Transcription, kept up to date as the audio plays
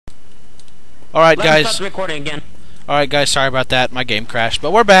Alright, guys. Stop the recording again. Alright, guys, sorry about that. My game crashed,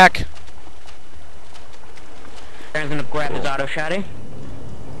 but we're back. Aaron's gonna grab his auto shotty.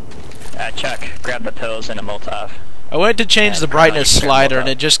 Chuck, grab the pills and a Molotov. I went to change the brightness slider, and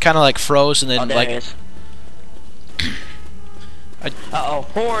it just kind of like froze, and then There he is. Uh-oh,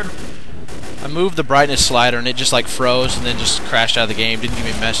 horde. I moved the brightness slider, and it just like froze, and then just crashed out of the game. Didn't give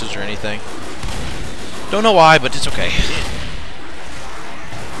me a message or anything. Don't know why, but it's okay.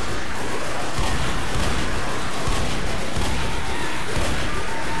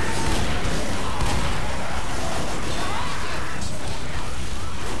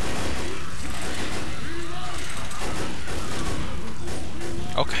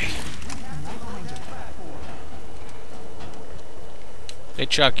 Okay. Hey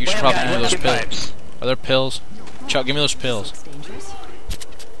Chuck, you should probably give me those pills. Are there pills? Chuck, give me those pills.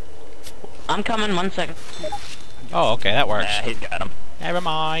 I'm coming, 1 second. Oh, okay, that works. He's got them. Never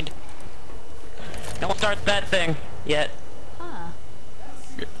mind. Don't start that thing yet.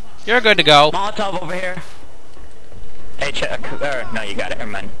 You're good to go. Molotov over here. Hey Chuck, no, you got it, never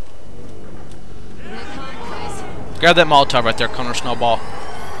mind. Grab that Molotov right there, Connor Snowball.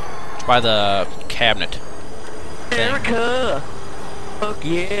 It's by the cabinet. America! Fuck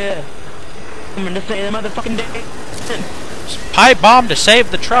yeah! I'm gonna say the motherfucking day. Pipe bomb to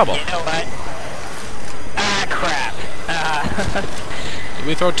save the trouble. You know what? Ah, crap. Did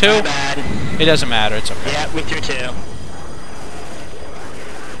we throw two? My bad. It doesn't matter, it's okay. Yeah, we threw two.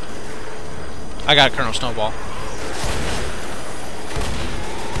 I got Colonel Snowball.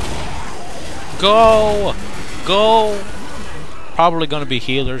 Go! Go! Probably gonna be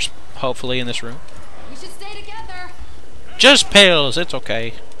healers, hopefully, in this room. We should stay together. Just pills, it's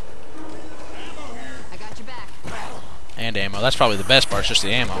okay. I got your back. And ammo. That's probably the best part, it's just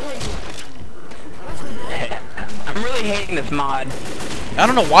the ammo. I'm really hating this mod. I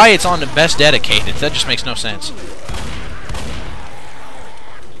don't know why it's on the best dedicated. That just makes no sense.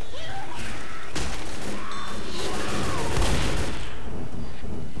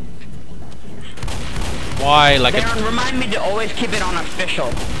 Why? Like Darren, remind me to always keep it on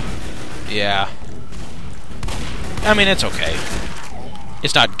official. Yeah. I mean, it's okay.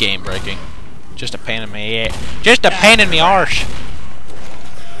 It's not game breaking. Just a pain in me. Just a pain in me arse.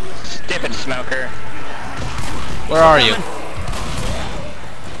 Stupid smoker. Where are you?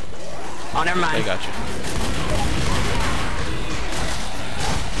 Oh, never mind. I got you.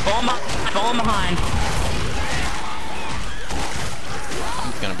 Fall behind.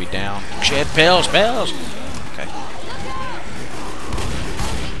 I'm gonna be down. Shit, pills, pills. Okay.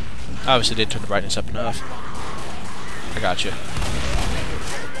 Obviously, did turn the brightness up enough. I got you.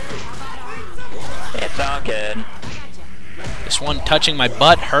 It's all good. This one touching my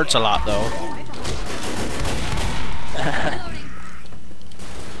butt hurts a lot, though.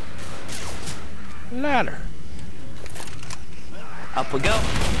 Ladder. Up we go.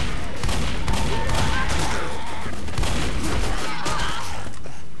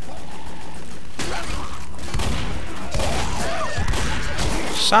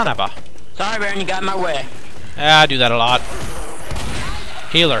 Son of a. Sorry, Baron, you got in my way. Yeah, I do that a lot.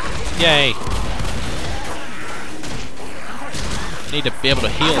 Healer. Yay. Need to be able to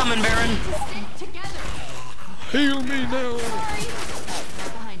heal. I'm coming, Baron. Heal me now.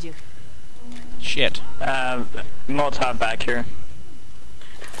 Behind you. Shit. Molotov back here.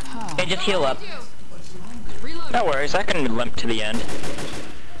 Hey, just heal up. Reload. No worries, I can limp to the end.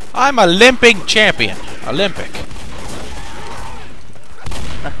 I'm a limping champion. Olympic.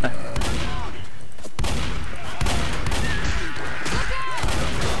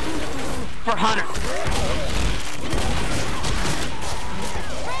 For Hunter.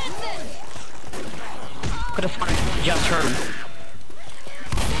 Could have just heard him.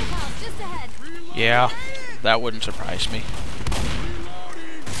 Just ahead. Yeah, that wouldn't surprise me.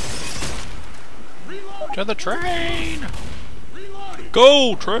 To the train!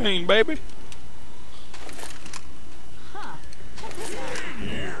 Go, train, baby! Huh. Check this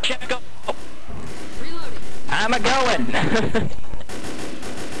out. Check go. Reloading. I'm a-going.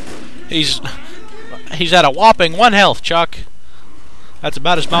 He's at a whopping 1 health, Chuck. That's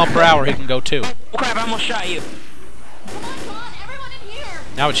about as mile per hour he can go too. Oh crap, I almost shot you. Come on, everyone in here.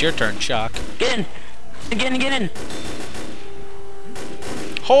 Now it's your turn, Chuck. Get in. Get in, get in.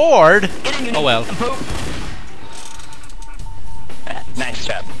 Horde! Get in, Oh well. Nice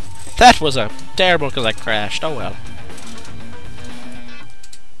job. That was a terrible because I crashed. Oh well.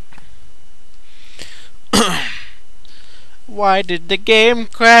 Why did the game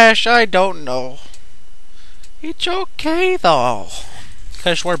crash? I don't know. It's okay though.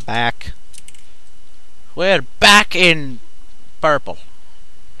 Because we're back. We're back in purple.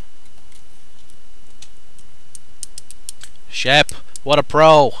 Shep, what a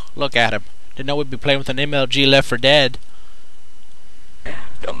pro. Look at him. Didn't know we'd be playing with an MLG Left 4 Dead.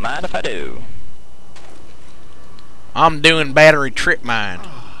 Don't mind if I do. I'm doing battery trip mine.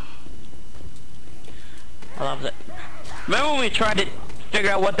 I love it. Remember when we tried to figure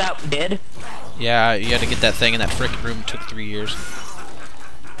out what that did? Yeah, you had to get that thing in that frickin' room. It took 3 years.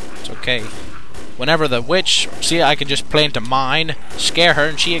 It's okay. Whenever the witch... See, I can just plant a mine, scare her,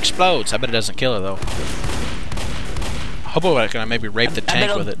 and she explodes. I bet it doesn't kill her, though. I hope I can maybe rape the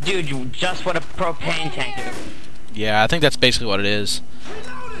tank with it. Dude, just what a propane tank is. Yeah, I think that's basically what it is.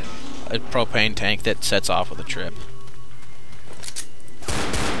 A propane tank that sets off with a trip.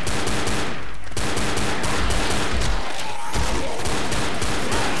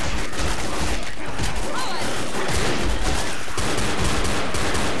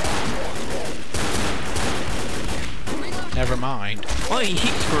 Never mind. Well, he's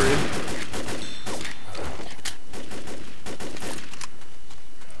screwed.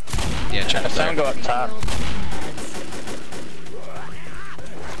 Yeah, check it Someone out. go up top.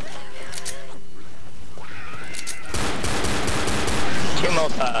 Two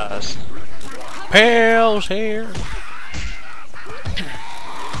multis. Pills here.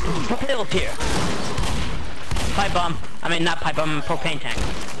 Pills here. Pipe bomb. I mean, not pipe bomb, propane tank.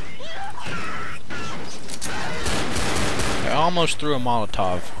 I almost threw a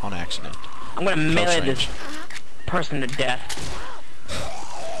Molotov on accident. I'm gonna melee this person to death.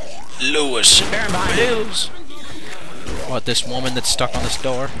 Lewis. Baron behind you. Pills. What, this woman that's stuck on this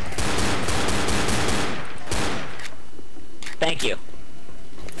door? Thank you.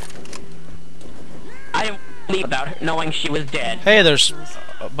 I didn't leave about her knowing she was dead. Hey, there's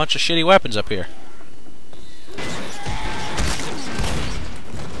a bunch of shitty weapons up here.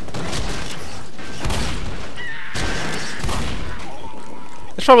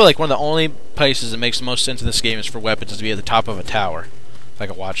 It's probably like one of the only places that makes the most sense in this game is for weapons is to be at the top of a tower. Like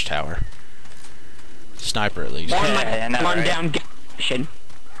a watchtower. Sniper, at least. One down mission.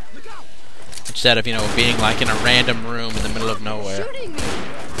 Instead of, you know, being like in a random room in the middle of nowhere. Shooting me.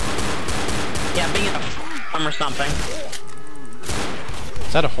 Yeah, being in a farm or something.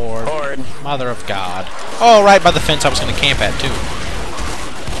 Is that a horde? Horde. Mother of God. Oh, right by the fence I was going to camp at, too.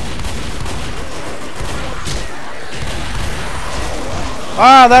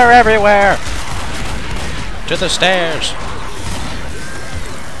 Ah, they're everywhere! To the stairs!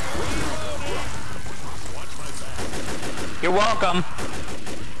 You're welcome.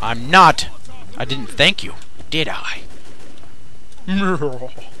 I'm not! I didn't thank you, did I?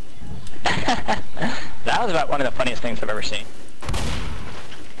 That was about one of the funniest things I've ever seen.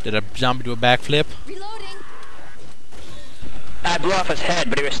 Did a zombie do a backflip? Reloading. I blew off his head,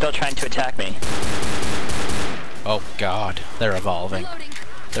 but he was still trying to attack me. Oh God, they're evolving. Reloading.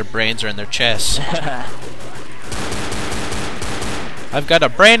 Their brains are in their chests. I've got a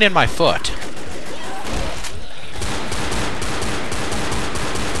brain in my foot.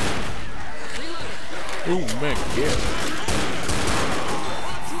 Oh man, yeah.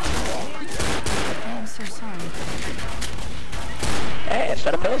 I'm so sorry. Hey, a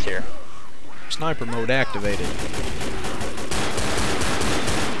set of pills here. Sniper mode activated.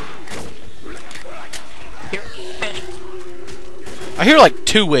 Here, bitch. I hear like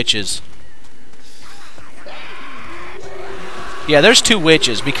 2 witches. Yeah, there's 2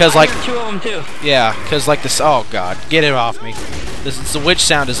 witches because like... I hear 2 of them too. Yeah, because like this... Oh God, get it off me. The witch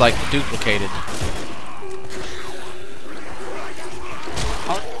sound is like duplicated.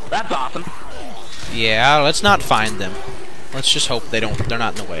 Oh, that's awesome. Yeah, let's not find them. Let's just hope they're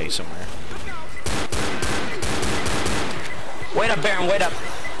not in the way somewhere. Wait up, Baron, wait up.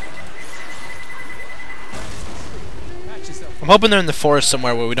 I'm hoping they're in the forest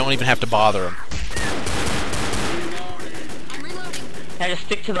somewhere where we don't even have to bother them. I'm reloading. Yeah, just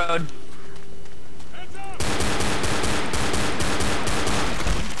stick to the road.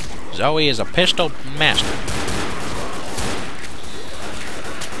 Zoe is a pistol master.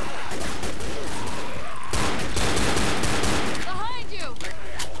 Behind you.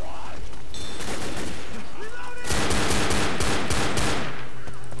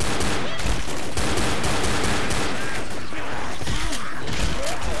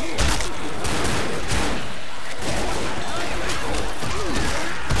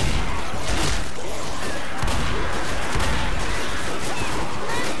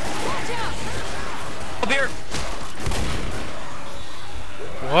 Up here.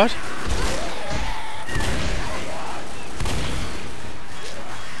 What?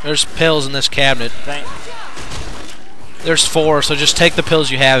 There's pills in this cabinet. Thanks. There's 4, so just take the pills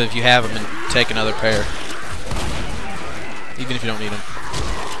you have if you have them and take another pair. Even if you don't need them.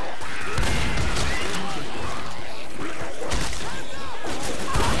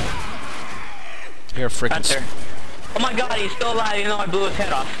 You're a freaking... Hunter. Oh my god, he's still alive even though I blew his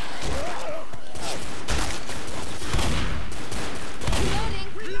head off.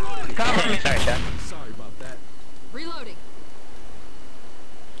 Reloading. Cover me. Sorry, Chuck. Reloading.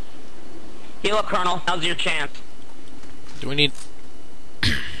 Heal up, Colonel. Now's your chance. Do we need...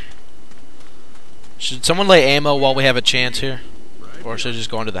 Should someone lay ammo while we have a chance here? Or should I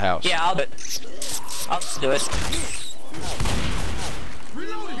just go into the house? Yeah, I'll do it. I'll do it.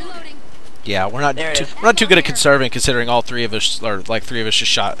 Reloading. Yeah, we're not too good at conserving, considering all three of us, or like three of us,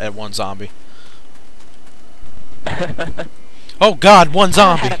 just shot at one zombie. Oh God, one I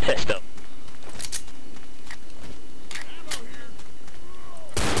zombie! had a pistol.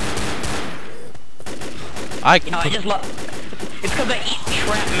 You know, I just love... It's because I eat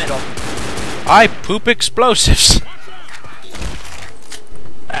shrapnel. I poop explosives.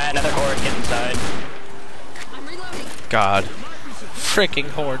 Another horde, get inside. I'm reloading. God, freaking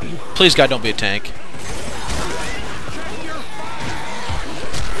horde! Please, God, don't be a tank.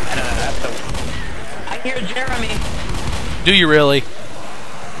 I hear Jeremy. Do you really?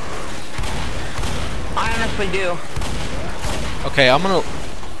 I honestly do. Okay, I'm gonna...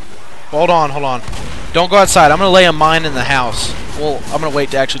 Hold on. Don't go outside. I'm gonna lay a mine in the house. Well, I'm gonna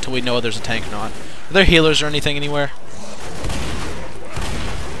wait actually till we know if there's a tank or not. Are there healers or anything anywhere?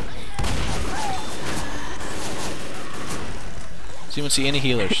 Does anyone see any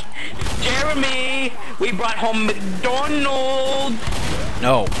healers? Jeremy, we brought home McDonald's.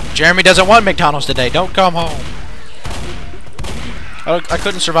 No. Jeremy doesn't want McDonald's today. Don't come home. I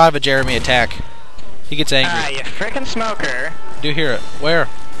couldn't survive a Jeremy attack. He gets angry. Ah, you frickin' smoker. Do hear it. Where?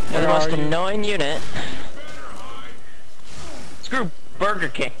 You're the Where most are you? annoying unit. Screw Burger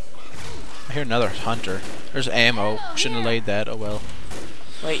King. I hear another hunter. There's ammo. Shouldn't have laid that. Oh well.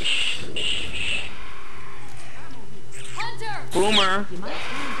 Wait, shh. Hunter. Boomer.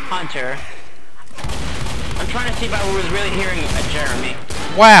 Hunter. I'm trying to see if I was really hearing a Jeremy.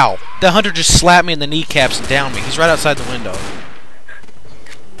 Wow! The hunter just slapped me in the kneecaps and downed me. He's right outside the window.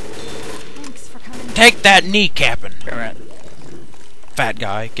 Thanks for coming. Take that kneecapping! Alright. Fat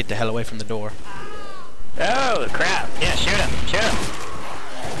guy, get the hell away from the door. Oh, crap. Yeah, shoot him. Shoot him.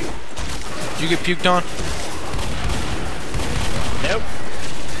 Did you get puked on? Nope.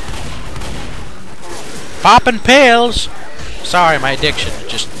 Popping pills! Sorry, my addiction.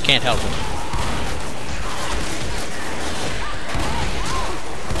 Just can't help it.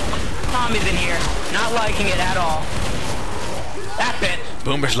 Tommy's in here. Not liking it at all. That's it.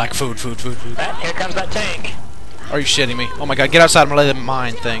 Boomers like food. Ah, here comes that tank. Are you shitting me? Oh my god, get outside. I'm gonna lay the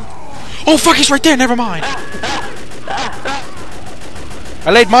mine thing. Oh fuck, he's right there. Never mind.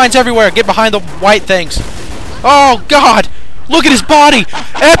 I laid mines everywhere. Get behind the white things. Oh god! Look at his body!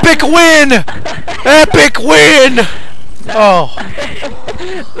 Epic win! Epic win! Oh.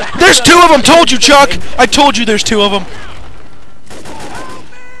 There's two of them! Told you, Chuck! I told you there's two of them.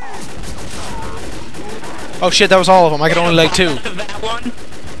 Oh shit, that was all of them. I could only lay two. That one.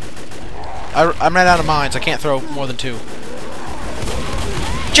 I ran out of mines. I can't throw more than two.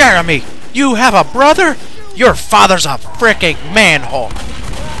 Jeremy! You have a brother? Your father's a fricking man-hawk.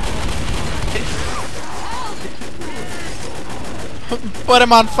 Put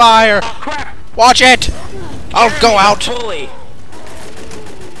him on fire. Oh crap. Watch it! I'll go out. Bully.